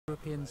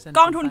ก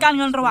องทุนการ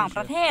เงินระหว่างป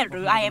ระเทศห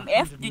รือ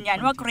IMF ยืนยัน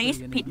ว่ากรีซ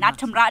ผิดนัด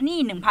ชำระหนี้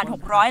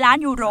 1,600 ล้าน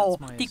ยูโร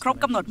ที่ครบ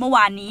กำหนดเมื่อว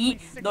านนี้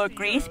โดย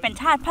กรีซเป็น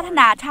ชาติพัฒ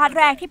นาชาติ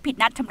แรกที่ผิด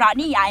นัดชำระห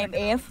นี้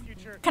IMF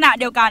ขณะ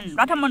เดียวกัน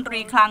รัฐมนตรี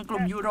คลังก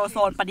ลุ่มยูโรโซ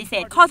นปฏิเส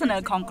ธข้อเสน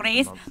อของกรี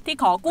ซที่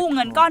ขอกู้เ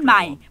งินก้อนให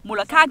ม่มู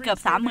ลค่าเกือบ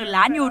 30,000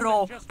 ล้านยูโร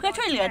เพื่อ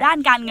ช่วยเหลือด้าน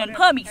การเงินเ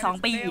พิ่มอีก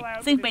2ปี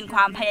ซึ่งเป็นคว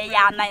ามพยาย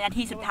ามในนา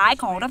ทีสุดท้าย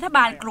ของรัฐบ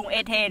าลกรุงเอ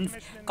เธนส์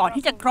ก่อน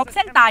ที่จะครบเ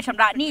ส้นตายช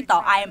ำระหนี้ต่อ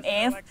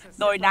IMF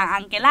โดยนางอั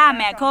งเกลาแ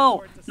มร์เคิล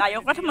นาย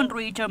กรัฐมนต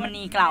รีเยอรม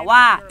นีกล่าวว่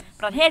า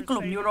ประเทศก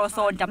ลุ่มยูโรโซ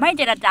นจะไม่เ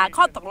จรจา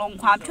ข้อตกลง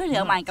ความช่วยเหลื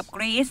อใหม่กับก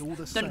รีซ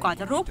จนกว่า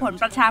จะรู้ผล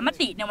ประชาม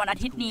ติในวันอา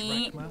ทิตย์นี้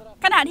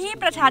ขณะที่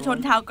ประชาชน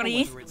ชาวกรี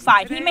ซฝ่า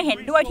ยที่ไม่เห็น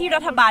ด้วยที่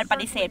รัฐบาลป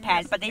ฏิเสธแผ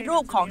นปฏิรู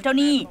ปของเจ้า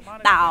หนี้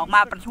ต่างออกม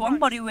าประท้วง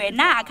บริเวณ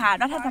หน้าอาคาร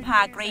รัฐสภา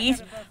กรีซ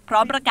พร้อ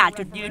มประกาศ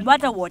จุดยืนว่า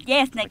จะโหวตเย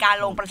สในการ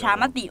ลงประชา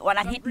มติวัน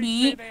อาทิตย์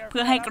นี้เพื่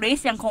อให้กรีซ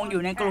ยังคงอ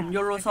ยู่ในกลุ่ม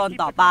ยูโรโซน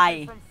ต่อไป